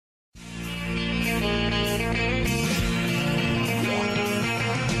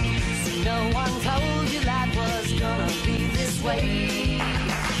one told you life was gonna be this way.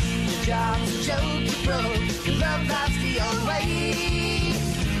 The job's a joke you broke, your love life's the old way.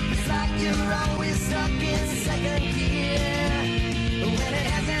 It's like you're always stuck in second gear. When it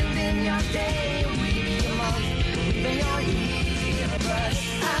hasn't been your day, a week, a month, or even your year. But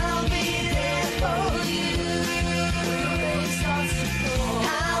I'll be there for you. When the rain starts to pour,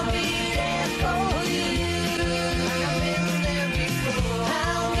 I'll be there for you. Like I've been there before,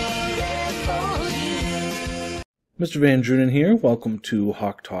 I'll be there for you. Mr. Van Drunen here. Welcome to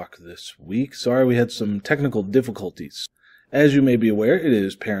Hawk Talk this week. Sorry we had some technical difficulties. As you may be aware, it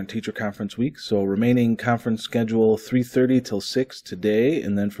is Parent-Teacher Conference Week, so remaining conference schedule 3:30 till 6 today,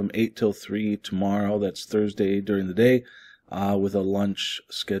 and then from 8 till 3 tomorrow, that's Thursday during the day, with a lunch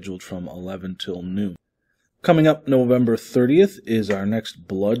scheduled from 11 till noon. Coming up November 30th is our next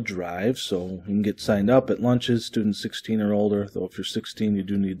blood drive, so you can get signed up at lunches, students 16 or older, though if you're 16 you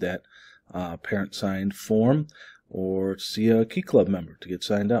do need that parent-signed form, or see a Key Club member to get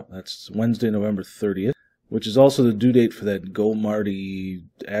signed up. That's Wednesday, November 30th. Which is also the due date for that goMarti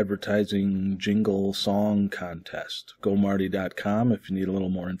advertising jingle song contest. goMarti.com if you need a little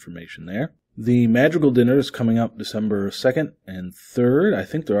more information there. The Madrigal Dinner is coming up December 2nd and 3rd. I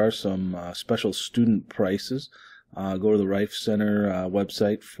think there are some special student prices. Go to the Rife Center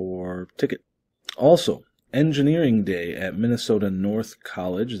website for ticket. Also, Engineering Day at Minnesota North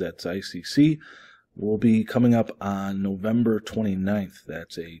College, that's ICC, will be coming up on November 29th.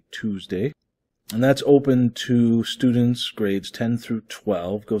 That's a Tuesday. And that's open to students grades 10 through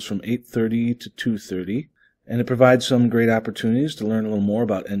 12, goes from 8:30 to 2:30, and it provides some great opportunities to learn a little more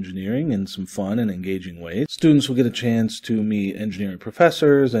about engineering in some fun and engaging ways. Students will get a chance to meet engineering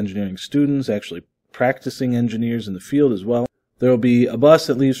professors, engineering students, actually practicing engineers in the field as well. There will be a bus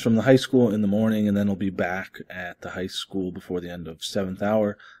that leaves from the high school in the morning, and then will be back at the high school before the end of 7th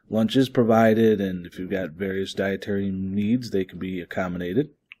hour. Lunch is provided, and if you've got various dietary needs, they can be accommodated.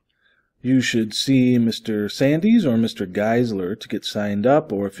 You should see Mr. Sandys or Mr. Geisler to get signed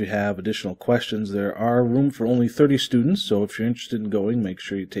up, or if you have additional questions, there are room for only 30 students, so if you're interested in going, make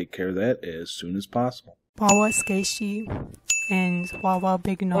sure you take care of that as soon as possible. Wawa Skeishi and Wawa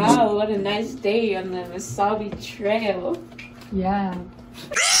Big Nose. Wow, what a nice day on the Misaabe Trail. Yeah.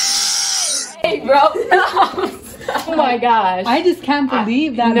 Hey, bro. No. Oh my gosh. I just can't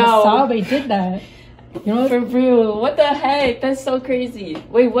believe that No. Misaabe did that. You know, For real, what the heck? That's so crazy.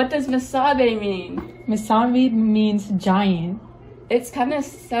 Wait, what does Misaabe mean? Misaabe means giant. It kind of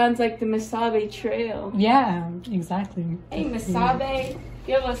sounds like the Misaabe Trail. Yeah, exactly. Hey, Misaabe,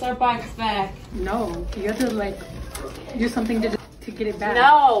 give us our bikes back. No, you have to like do something to get it back.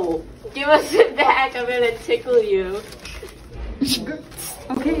 No, give us it back. I'm gonna tickle you.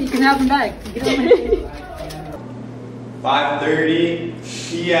 Okay, you can have them back. Get on my 5:30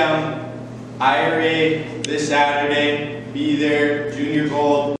 p.m. IRA this Saturday. Be there, Junior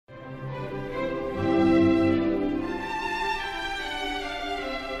Gold.